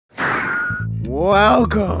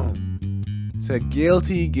Welcome to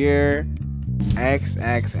Guilty Gear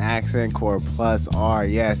XX Accent Core Plus R.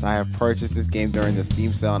 Yes, I have purchased this game during the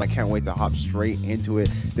Steam sale and I can't wait to hop straight into it.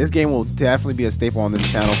 This game will definitely be a staple on this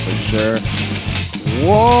channel for sure.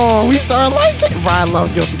 Whoa, we started like that. Bro, I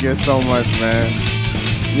love Guilty Gear so much, man.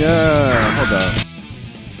 Yeah, hold up.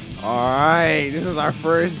 Alright, this is our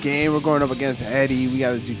first game. We're going up against Eddie. We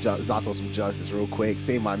gotta do Zato some justice real quick.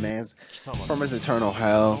 Save my mans from his eternal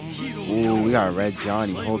hell. Ooh, we got Red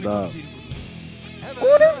Johnny. Hold up.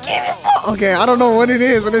 Ooh, this game is so... Okay, I don't know what it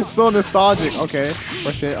is, but it's so nostalgic. Okay,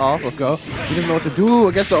 first hit off. Let's go. He doesn't know what to do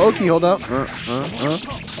against the Oki. Hold up.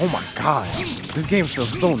 Oh my god. This game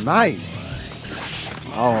feels so nice.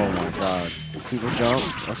 Oh my god. Super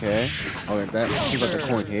jumps. Okay. Okay, that seems like the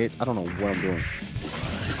coin hits. I don't know what I'm doing.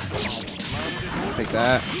 Take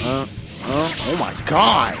that. Oh my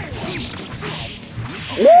god.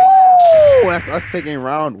 Woo! That's us taking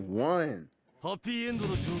round one.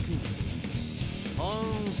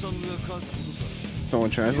 Someone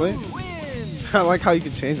translate? I like how you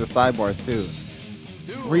can change the sidebars too.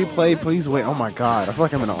 Free play, please wait. Oh my god. I feel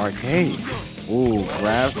like I'm in an arcade. Ooh,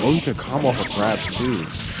 grabs. Oh, you can combo off of grabs too.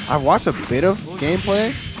 I've watched a bit of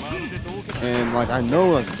gameplay. And like I know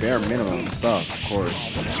like bare minimum stuff, of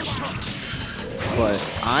course, but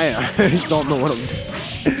I don't know what I'm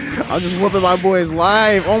doing. I'm just whooping my boy's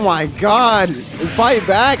life. Oh my god! Fight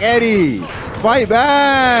back, Eddie! Fight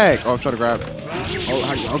back! Oh, I'm trying to grab.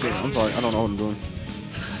 Oh, okay. I'm sorry. I don't know what I'm doing.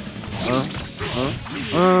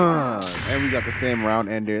 And we got the same round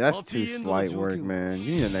ender. That's too slight work, man.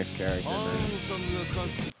 You need the next character, man.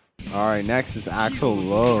 Alright, next is Axel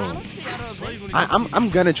Low. I'm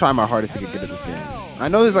gonna try my hardest to get good at this game. I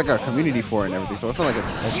know there's like a community for it and everything, so it's not like a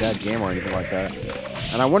bad game or anything like that.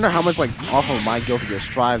 And I wonder how much like off of my Guilty Gear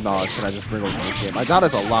Strive knowledge can I just bring over to this game. I doubt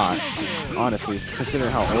it's a lot, honestly, considering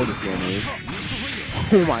how old this game is.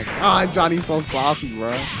 Oh my god, Johnny's so saucy,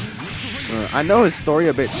 bro. I know his story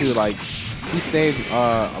a bit too, like he saved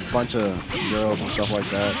a bunch of girls and stuff like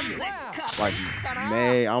that. Like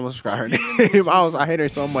May, I almost forgot her name. I hate her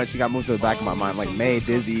so much. She got moved to the back of my mind. Like May,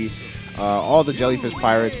 Dizzy, all the jellyfish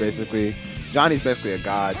pirates, basically. Johnny's basically a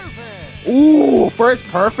god. Ooh, first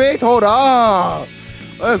perfect. Hold up.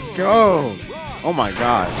 Let's go. Oh my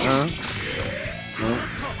god.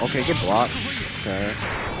 Okay, get blocked. Okay.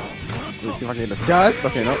 Let's see if I can get the dust.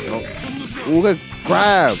 Okay, nope. Ooh, good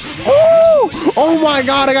grab. Ooh! Oh my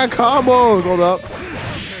god, I got combos. Hold up.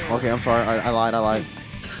 Okay, I'm sorry. I lied.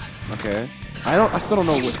 Okay. I still don't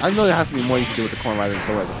know what. I know there has to be more you can do with the coin rather than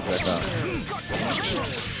throw it as a projectile.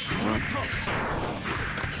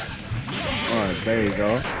 Alright, there you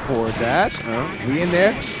go. Forward dash. We in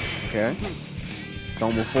there. Okay.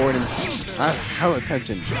 Don't move forward and I have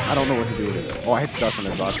attention. I don't know what to do with it. Oh, I hit the dust and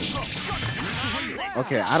then blocked it.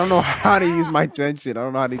 Okay, I don't know how to use my tension. I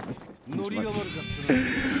don't know how to use my...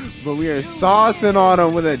 But we are saucing on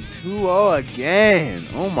him with a 2-0 again.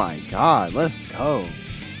 Oh my god. Let's go.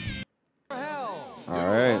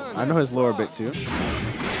 Alright, I know his lower bit too.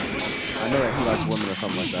 I know that he likes women or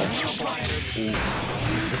something like that. Ooh.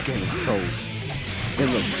 This game is so... It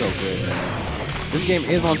looks so good, man. This game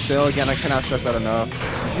is on sale again, I cannot stress that enough.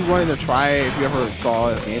 If you wanted to try it, if you ever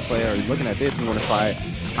saw gameplay or you're looking at this and you want to try it,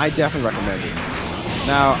 I definitely recommend it.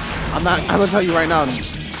 Now, I'm gonna tell you right now,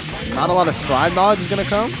 not a lot of Strive knowledge is gonna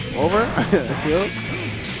come over, it feels.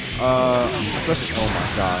 Especially, oh my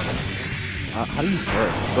god. How do you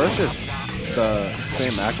burst? Is burst just the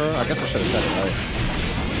same macro? I guess I should have said it right.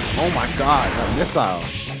 Oh my god, that missile.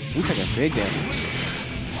 We taking big damage.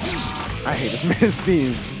 I hate this man's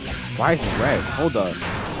theme. Why is he red? Hold up.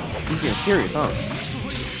 He's getting serious, huh?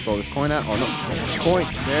 Throw this coin at. Oh no. Coin.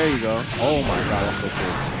 There you go. Oh my god, that's so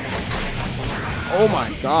cool. Oh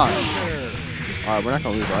my god. Alright, we're not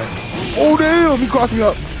gonna lose, right? Oh damn! He crossed me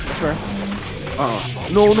up. That's fair.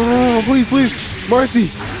 No, please.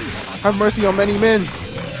 Mercy. Have mercy on many men.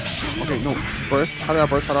 Okay, no. Burst. How did I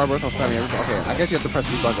burst? I'm spamming everything. Okay, I guess you have to press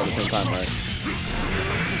B buttons at the same time, right?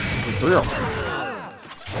 It's a 3-0.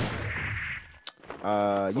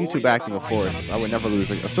 YouTube acting, of course. I would never lose,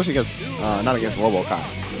 especially against, not against RoboCop.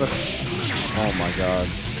 Oh my god.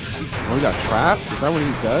 Oh, we got traps? Is that what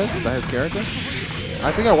he does? Is that his character?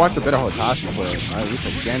 I think I watched a bit of Hotashi play, at least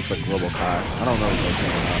against the RoboCop. I don't know what's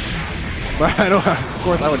going on. But I know, of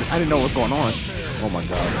course, I didn't know what's going on. Oh my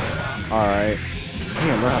god. Alright. I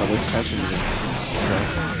need to learn how to waste tension.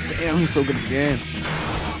 Okay. Damn, he's so good at the game.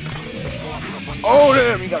 Oh,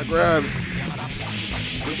 damn, he got a grab.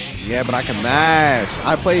 Yeah, but I can mash.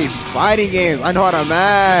 I play fighting games. I know how to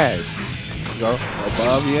mash. Let's go.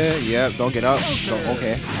 Above, yeah. Yep, don't get up. Don't,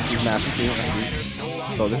 okay. He's mashing too. Let's see.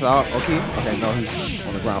 throw this out. Okay. Okay, no, he's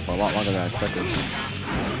on the ground for a lot longer than I expected.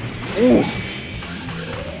 Ooh.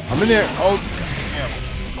 I'm in there. Oh, damn.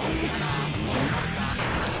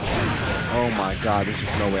 Oh my god, there's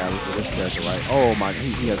just no way I was doing this character right. Oh my,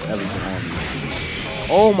 he has everything on me.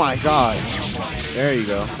 Oh my god. There you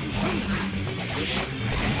go.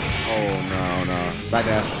 Oh no, no. Back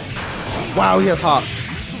dash. Wow, he has hops.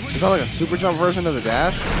 Is that like a super jump version of the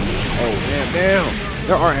dash? Oh damn, damn.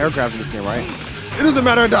 There are air grabs in this game, right? It doesn't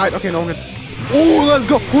matter, I died. Okay, no, we're good. Oh, let's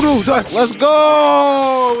go. Oh no, dice. Let's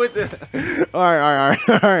go with it. Alright.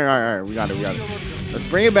 We got it. Let's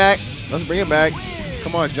bring it back.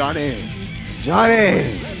 Come on, Johnny.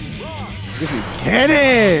 Johnny! Give me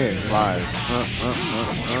cannon! Live.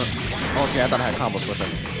 Okay, I thought I had combos for a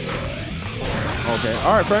second. Okay,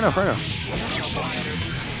 alright, fair enough.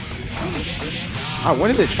 I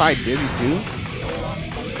wanted to try Dizzy too.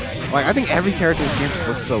 Like, I think every character in this game just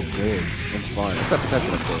looks so good and fun. Except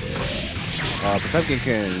Potemkin, of course. Potemkin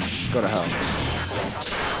can go to hell.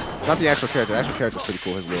 Not the actual character. The actual character's pretty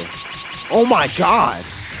cool, his little. Oh my god!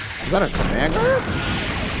 Is that a command grab?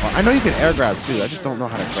 Well, I know you can air grab too. I just don't know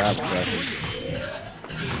how to grab correctly.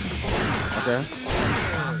 Okay.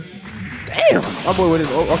 Damn! My boy with his.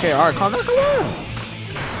 Oh, okay, alright, calm down. Come on.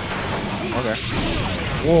 Okay.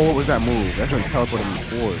 Whoa, what was that move? That joint teleported me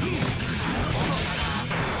forward.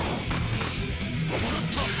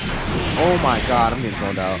 Oh my god, I'm getting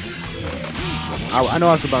zoned out. I know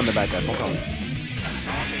I was the button in the back dash. Don't tell me.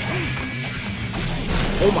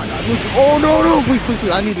 Oh my god. Oh no. Please.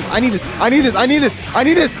 I need this.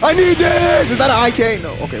 Is that an IK?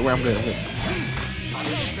 No. Okay, wait, I'm good.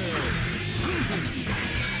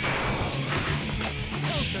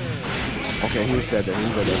 Okay, he was dead there.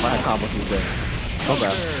 If I had combos, he was dead.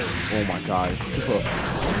 Okay. Oh my god. It's too close.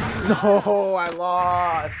 No, I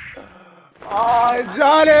lost. Oh,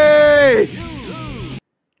 Johnny!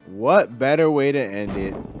 What better way to end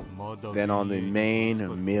it than on the main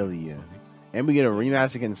Amelia? And we get a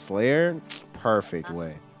rematch against Slayer? Perfect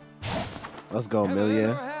way. Let's go,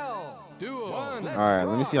 Amelia. Alright,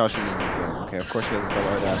 let me see how she uses this game. Okay, of course she has a double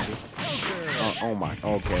air dashes. Oh my.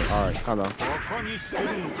 Okay, alright, calm down.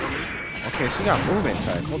 Okay, she got movement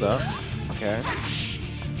tech. Hold up. Okay.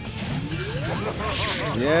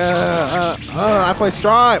 Yeah. I play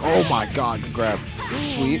Strive. Oh my god, good grab.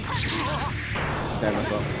 Sweet. Damn,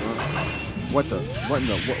 that's up. What in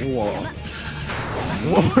the? Whoa.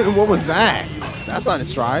 What was that? That's not in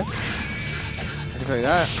Strive. I can tell you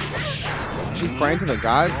that. Is she praying to the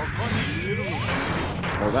gods?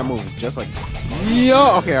 Oh, that move is just like.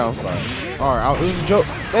 Yo. Okay, I'm sorry. All right, it was a joke.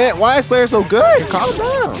 Man, why is Slayer so good? Calm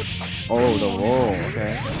down. Oh, the roll.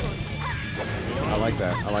 Okay. I like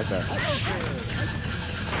that.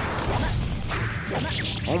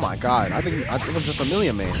 Oh my god. I think I'm just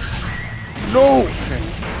Amelia man. No. Okay.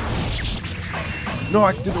 No,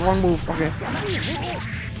 I did the wrong move. Okay.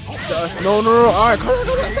 No. All right, go.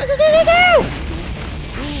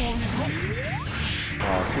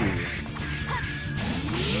 Oh, too easy.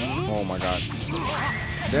 Oh my god.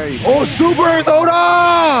 There you go. Oh, supers! Hold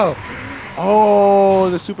up! Oh,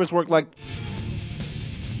 the supers work like.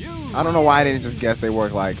 I don't know why I didn't just guess they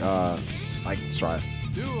work like Strive.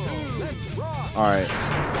 All right.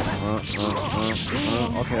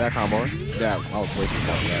 Okay, that combo. Yeah, I was way too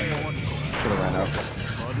far for that. Should have ran up.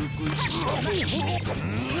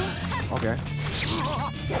 Okay.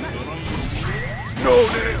 No,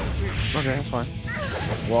 damn. Okay, that's fine.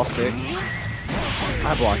 Wall stick.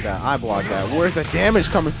 I blocked that. Where's the damage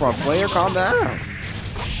coming from? Slayer, calm down.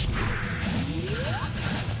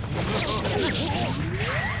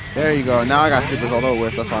 There you go. Now I got supers, although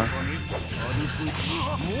with. That's fine.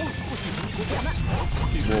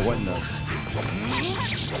 Whoa, what in the?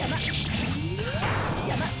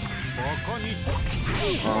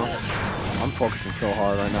 I'm focusing so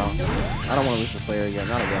hard right now. I don't want to lose to Slayer again.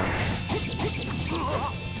 Not again.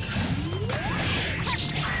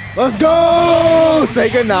 Let's go! Say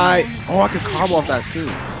goodnight. Oh, I could combo off that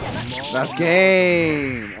too. That's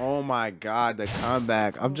game. Oh my god, the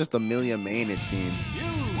comeback. I'm just Amelia main, it seems.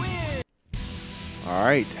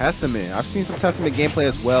 Alright, Testament. I've seen some Testament gameplay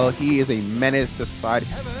as well. He is a menace to society.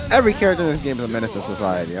 Every character in this game is a menace to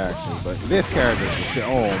society, actually. But this character is just,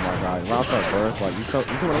 oh my god. Round start burst. Like, you see what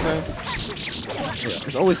I'm saying? Yeah,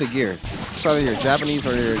 it's always the gears. It's either you're Japanese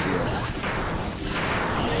or you're a gear.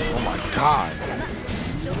 Oh my god.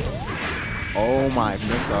 Oh my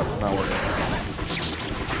mix up. It's not working.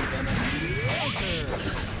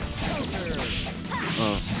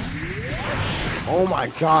 Oh my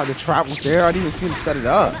god, the trap was there. I didn't even see him set it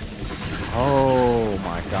up. Oh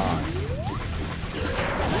my god.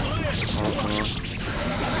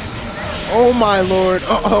 Oh my lord.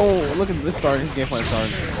 Oh, look at this starting. His game plan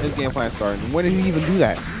starting. His game plan starting. When did he even do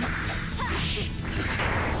that?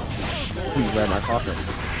 He grabbed my crosshair.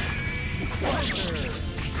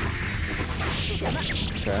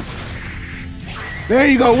 Okay. There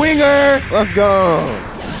you go, winger! Let's go!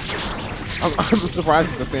 I'm surprised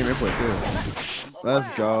it's the same input too. Let's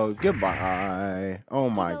go. Goodbye. Oh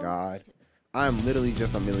my god. I'm literally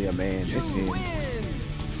just Amelia Man, it seems.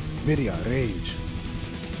 Media rage.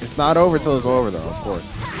 It's not over till it's over though, of course.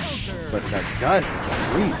 But that does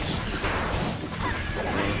reach.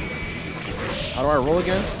 How do I roll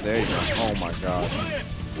again? There you go. Oh my god.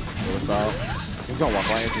 Roll this out. He's gonna walk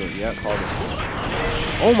right into it. Yep, called it.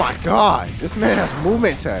 Oh my god! This man has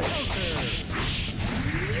movement tech.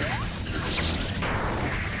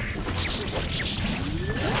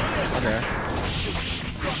 Okay.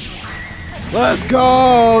 Let's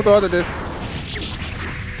go! Throw it at this.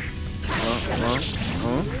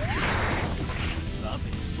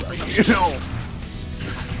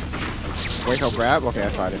 Wait, no grab? Okay, I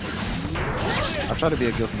tried it. I tried to be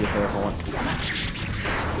a Guilty Gear player for once.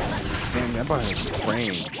 Damn, that button is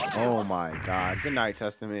brain. Oh my god. Good night,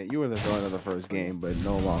 Testament. You were the villain of the first game, but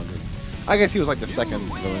no longer. I guess he was like the second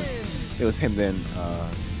villain. It was him then,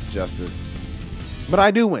 Justice. But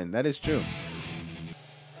I do win. That is true.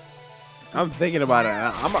 I'm thinking about it.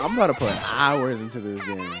 I'm about to put hours into this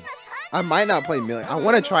game. I might not play Milia. I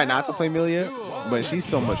want to try not to play Milia, but she's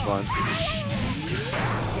so much fun.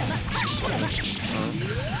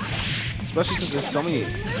 Especially because there's so many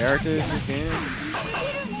characters in this game.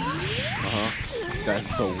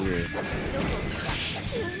 That's so weird.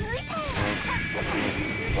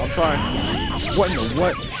 I'm trying. What in the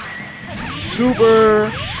what?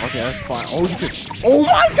 Super. Okay, that's fine. Oh, you could. Oh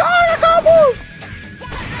my god, your combos!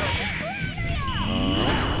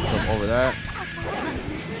 Jump over that.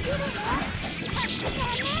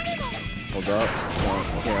 Hold up.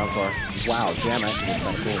 Okay, I'm sorry. Wow, Jam actually is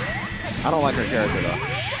kind of cool. I don't like her character though.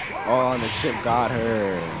 Oh, and the chip got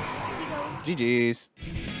her. GG's.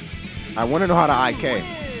 I want to know how to IK.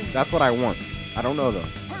 That's what I want. I don't know though.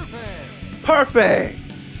 Perfect.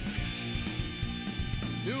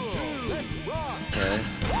 Okay.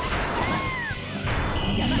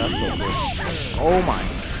 That's so cool. Oh my.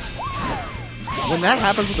 When that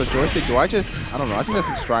happens with the joystick, do I just? I don't know. I think that's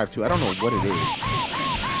in Strive 2. I don't know what it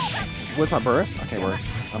is. Where's my burst? I can't burst.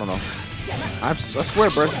 I don't know. I swear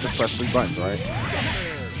burst is just press 3 buttons, right?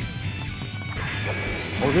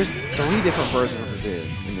 Oh, there's 3 different versions of this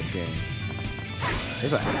in this game.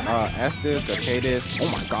 There's a S disc, a K disc. Oh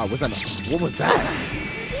my god, what's that? What was that?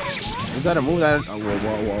 Was that a move that?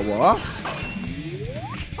 Whoa.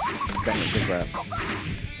 Dang it, good grab.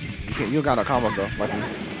 You don't got no combos though, like me.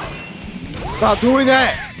 Stop doing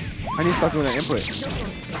that! I need to stop doing that input.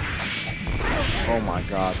 Oh my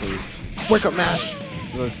god, please. Wake up mash!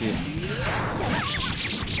 Let's see it.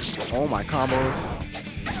 Oh my combos.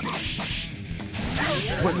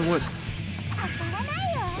 What in the wood?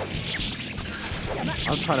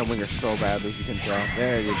 I'm trying to wing her so badly, if you can tell.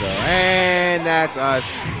 There you go. And that's us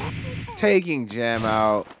taking Jam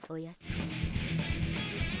out.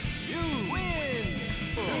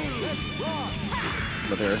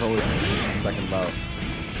 But there's always a second bout.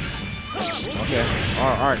 Okay.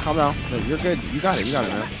 Alright, calm down. No, you're good. You got it,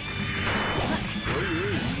 man.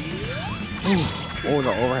 Oh,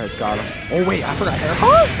 the overhead's got him. Oh, wait, I forgot hair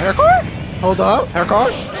card? Hair card? Hold up. Hair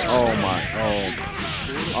card? Oh, my. Oh.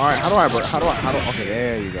 Alright, how do I, okay,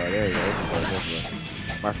 there you go.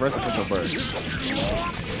 My first official burst.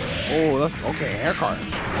 Oh, let's, okay, hair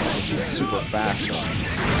cards. She's super fast, though.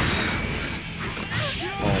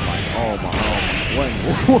 Oh my. What?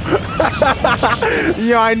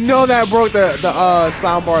 Yo, I know that broke the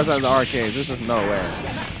sound bars at the arcades. There's just no way.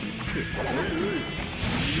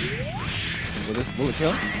 Will it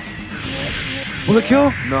kill? Will it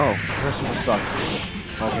kill? No. Her super suck.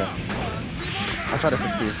 Okay. I'll try the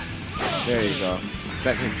 6P. There you go.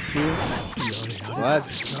 That hits 2.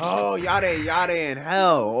 Let's go. Yada in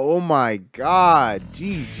hell. Oh my god.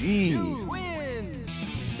 GG.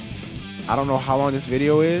 I don't know how long this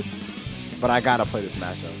video is, but I gotta play this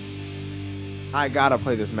matchup.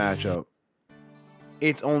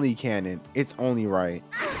 It's only canon. It's only right.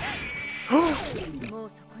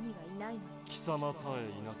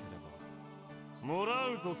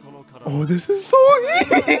 Oh, this is so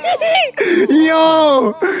easy!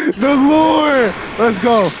 Yo! The lore! Let's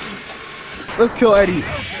go. Let's kill Eddie.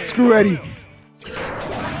 Screw Eddie.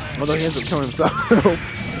 Although he ends up killing himself.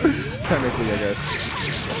 Technically, I guess.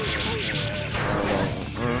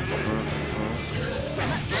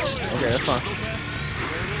 Okay, that's fine.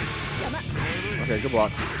 Okay, good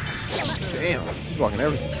blocks. Damn, he's blocking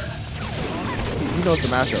everything. he knows the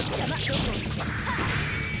matchup.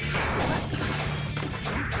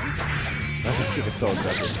 That kick is so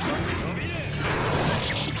aggressive.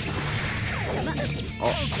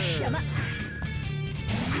 Oh.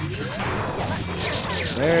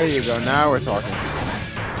 There you go. Now we're talking.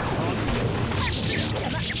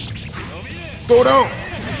 Go down.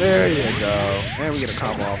 There you go. And we get a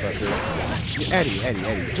combo off that too. Eddie.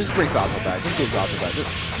 Just bring Sato back. Just get Sato back. Just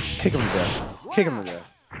kick him to death. Kick him to death.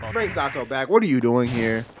 Bring Sato back. What are you doing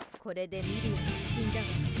here?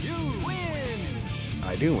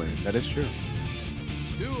 I do win. That is true.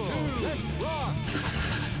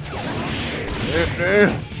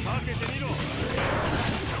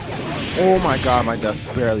 Oh my god, my dust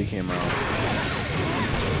barely came out.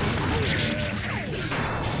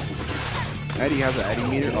 Eddie has an Eddie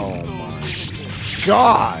meter? Oh my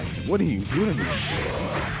god! What are you doing to me?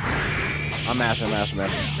 I'm mashing. I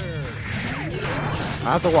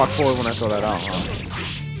have to walk forward when I throw that out, huh?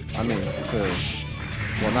 I mean, clearly.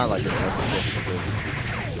 Well, not like it does, just because.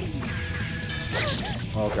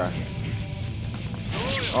 Okay.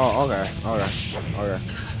 Oh, okay.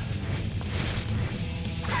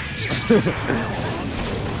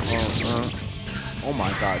 Oh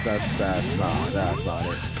my god, that's not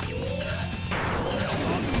it.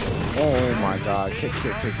 Oh my god, kick.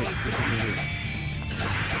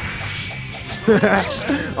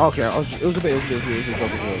 Okay, it was a bit.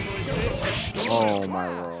 Oh my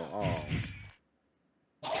roll. Oh.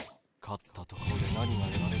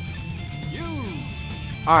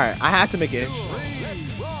 Alright, I had to make it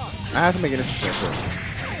interesting.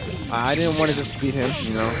 I didn't want to just beat him,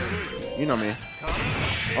 you know. You know me.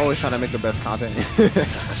 Always trying to make the best content.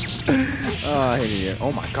 I hate it.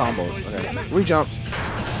 Oh my combos. Okay. Re-jumps.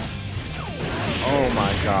 Oh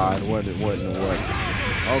my god. What?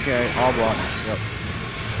 Okay, all block. Yep.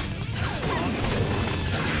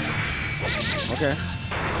 Okay.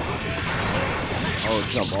 Oh,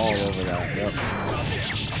 jump all over that. Yep.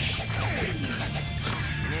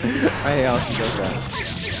 I hate how she does that.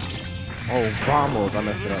 Oh, bombos. I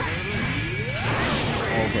messed it up.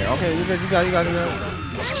 Okay, you got it.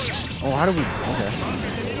 Oh, how do we? Okay.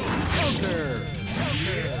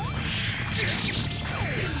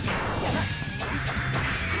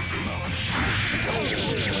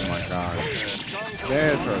 Oh my god.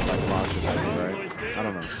 There's her like launcher type, right? I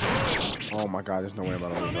don't know. Oh my god, there's no way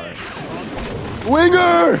about all this, right?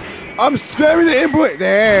 Winger! I'm spamming the input.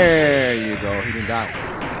 There you go. He didn't die.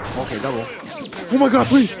 Okay, double. Oh my god,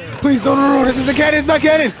 please. No. This is the cannon. It's not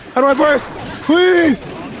cannon. How do I burst? Please.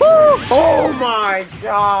 Woo! Oh my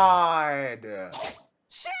god.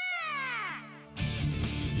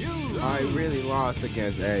 I really lost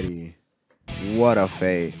against Eddie. What a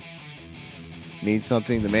fate. Need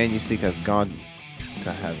something? The man you seek has gone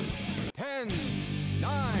to heaven. 10,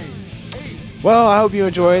 9, 8. Well, I hope you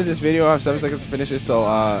enjoyed this video. I have 7 seconds to finish it. So,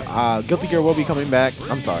 Guilty Gear will be coming back.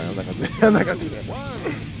 I'm sorry. I'm not gonna do that.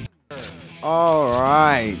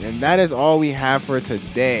 Alright, and that is all we have for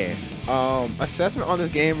today. Assessment on this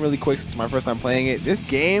game really quick, since it's my first time playing it. This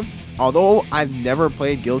game, although I've never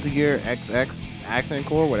played Guilty Gear XX, Accent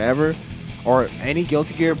Core, whatever, or any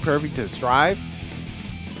Guilty Gear Perfect to Strive,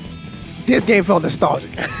 this game felt nostalgic.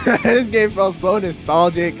 This game felt so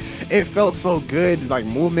nostalgic. It felt so good, like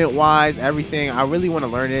movement wise, everything. I really want to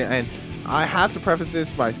learn it, and I have to preface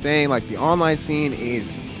this by saying, like, the online scene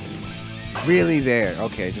is really there.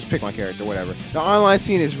 Okay, just pick my character, whatever. The online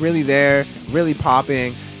scene is really there, really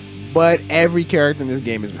popping, but every character in this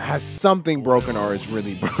game has something broken or is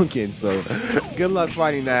really broken. So good luck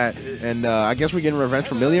fighting that. And I guess we're getting revenge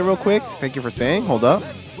for Millia real quick. Thank you for staying. Hold up.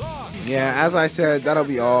 Yeah, as I said, that'll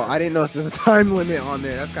be all. I didn't know there's a time limit on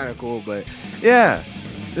there. That's kind of cool, but yeah,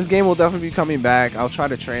 this game will definitely be coming back. I'll try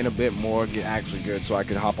to train a bit more, get actually good, so I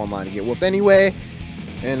can hop online and get whooped anyway.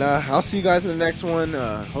 And I'll see you guys in the next one.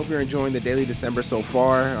 Hope you're enjoying the Daily December so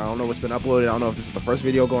far. I don't know what's been uploaded. I don't know if this is the first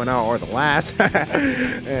video going out or the last.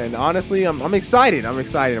 And honestly, I'm excited. I'm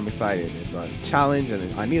excited. It's a challenge,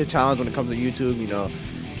 and I need a challenge when it comes to YouTube. You know,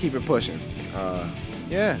 keep it pushing.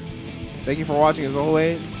 Yeah. Thank you for watching as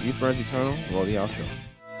always. Youth Burns Eternal. Roll the outro.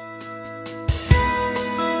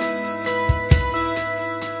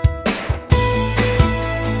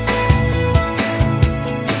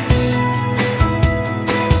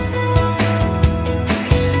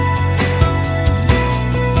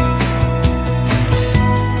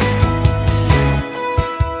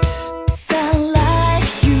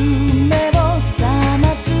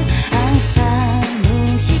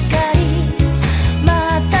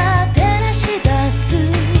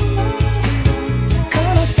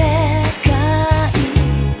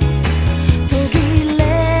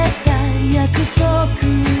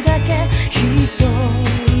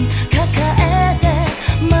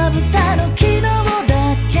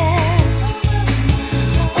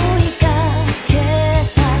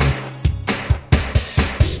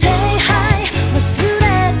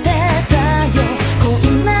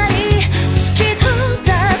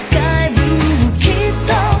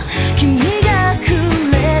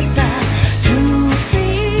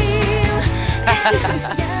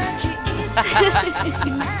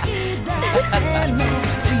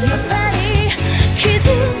 強さに傷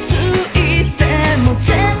つ